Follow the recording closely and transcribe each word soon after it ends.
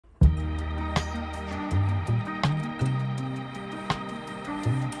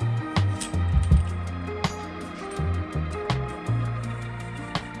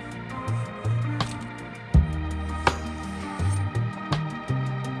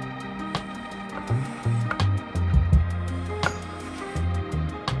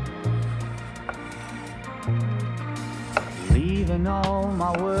Leaving all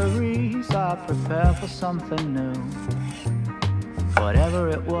my worries, I prepare for something new. Whatever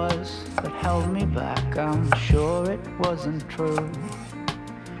it was that held me back, I'm sure it wasn't true.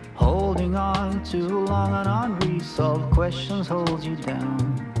 Holding on too long and unresolved questions hold you down.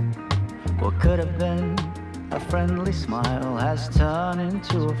 What could have been a friendly smile has turned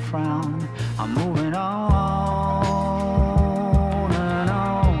into a frown. I'm moving on and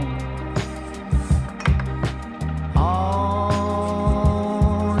on,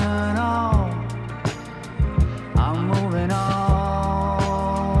 on and on. I'm moving on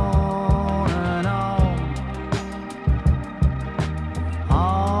and on,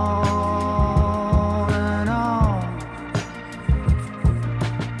 on and on.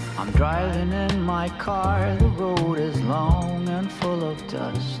 I'm driving in my car, the road is long and full of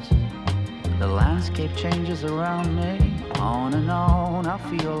dust. The landscape changes around me, on and on, I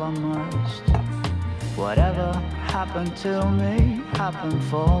feel I must. Whatever happened to me, happened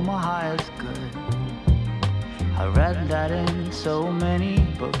for my highest good. I read that in so many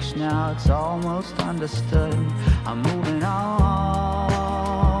books, now it's almost understood. I'm moving on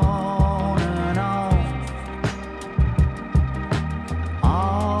and on,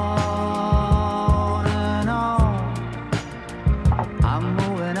 on and on. I'm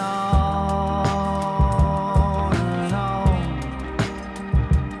moving on and on,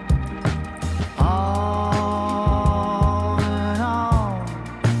 on and on.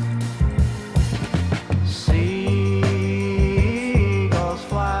 Seagulls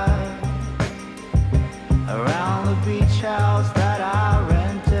fly around the beach house that I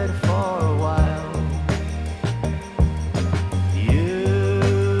rented for a while. You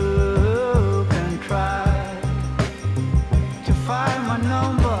can try to find my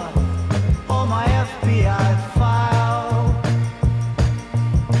number or my FBI file.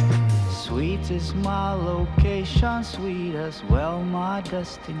 Sweet is my location, sweet as well my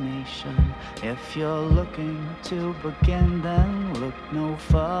destination. If you're looking to begin, then look no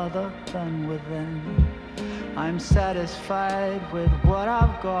further than within. I'm satisfied with what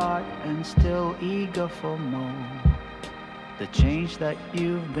I've got and still eager for more. The change that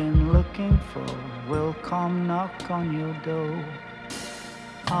you've been looking for will come knock on your door.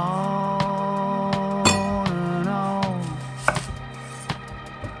 On and on,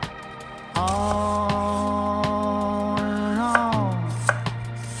 on and on,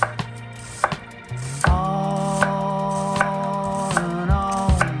 on and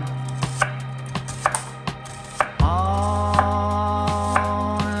on,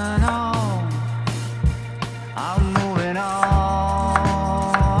 on and on. I'm moving on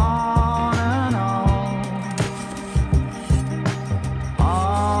and on, on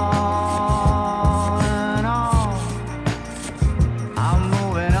and on. I'm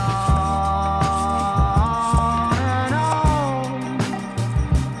moving on and on.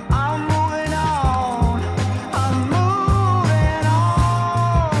 I'm moving on. I'm moving on.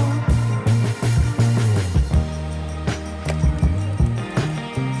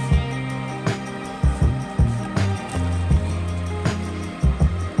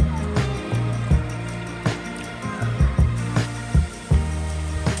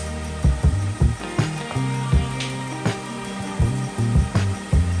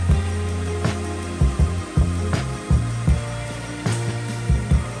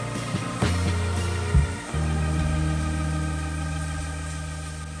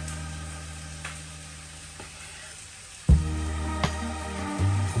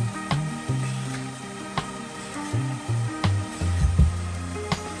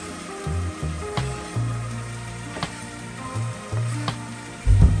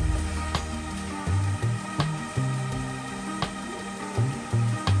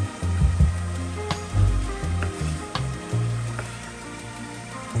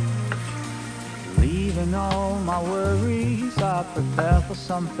 Leaving all my worries, I prepare for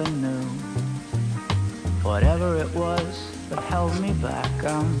something new. Whatever it was that held me back,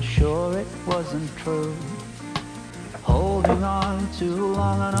 I'm sure it wasn't true. Holding on too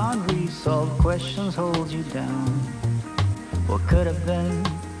long and unresolved questions hold you down. What could have been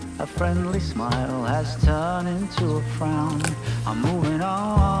a friendly smile has turned into a frown. I'm moving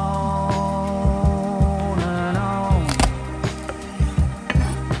on and on,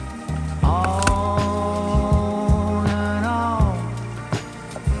 on and on.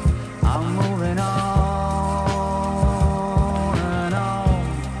 I'm moving on and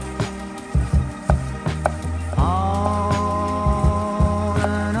on, on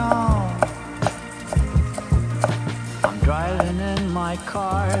and on. I'm driving in my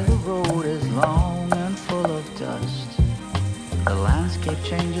car, the road is long and full of dust. The landscape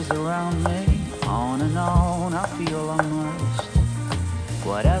changes around me, on and on, I feel I must.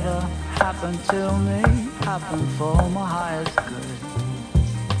 Whatever happened to me happened for my highest good.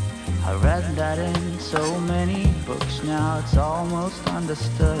 I read that in so many books, now it's almost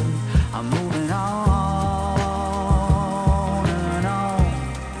understood. I'm moving on and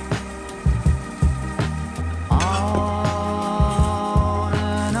on, on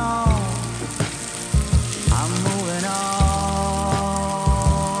and on. I'm moving on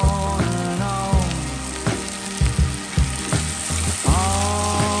and on, on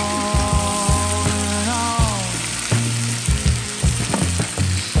and on.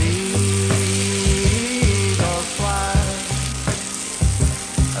 Seagulls fly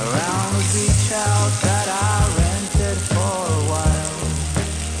around the beach house that I rented for a while.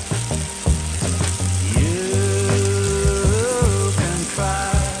 You can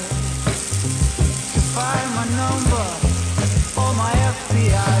try to find my number or my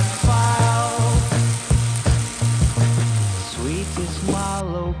FBI file. Sweet is my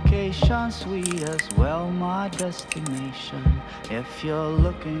location, sweet as well my destination. If you're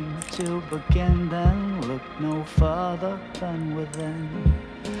looking to begin, then look no further than within.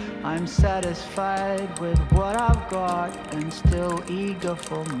 I'm satisfied with what I've got and still eager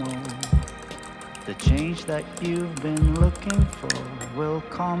for more. The change that you've been looking for will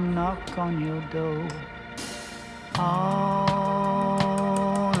come knock on your door.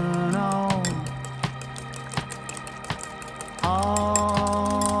 On and on, on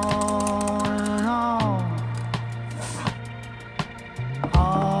and on,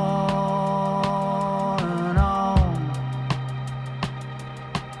 on and on,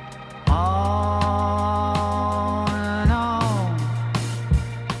 on and on.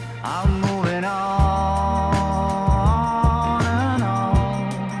 I'm moving on and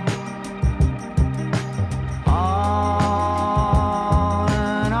on, on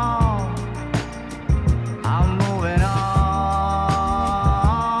and on. I'm moving on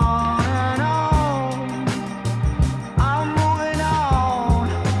and on. I'm moving on.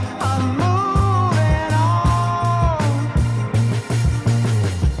 I'm moving on.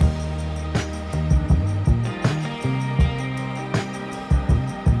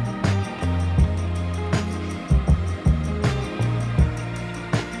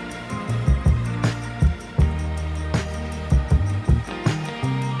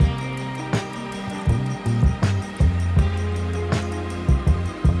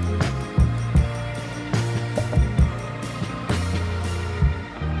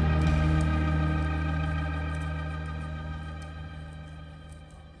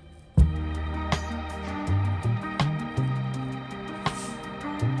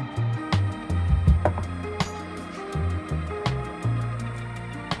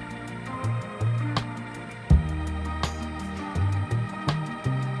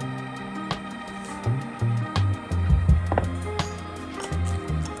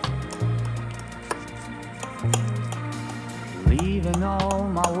 Leaving all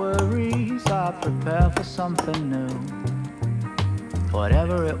my worries, I prepare for something new.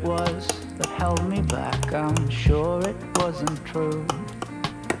 Whatever it was that held me back, I'm sure it wasn't true.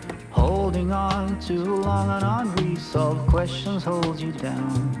 Holding on too long and unresolved questions holds you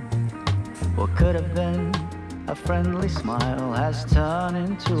down. What could have been a friendly smile has turned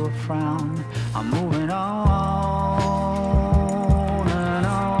into a frown. I'm moving on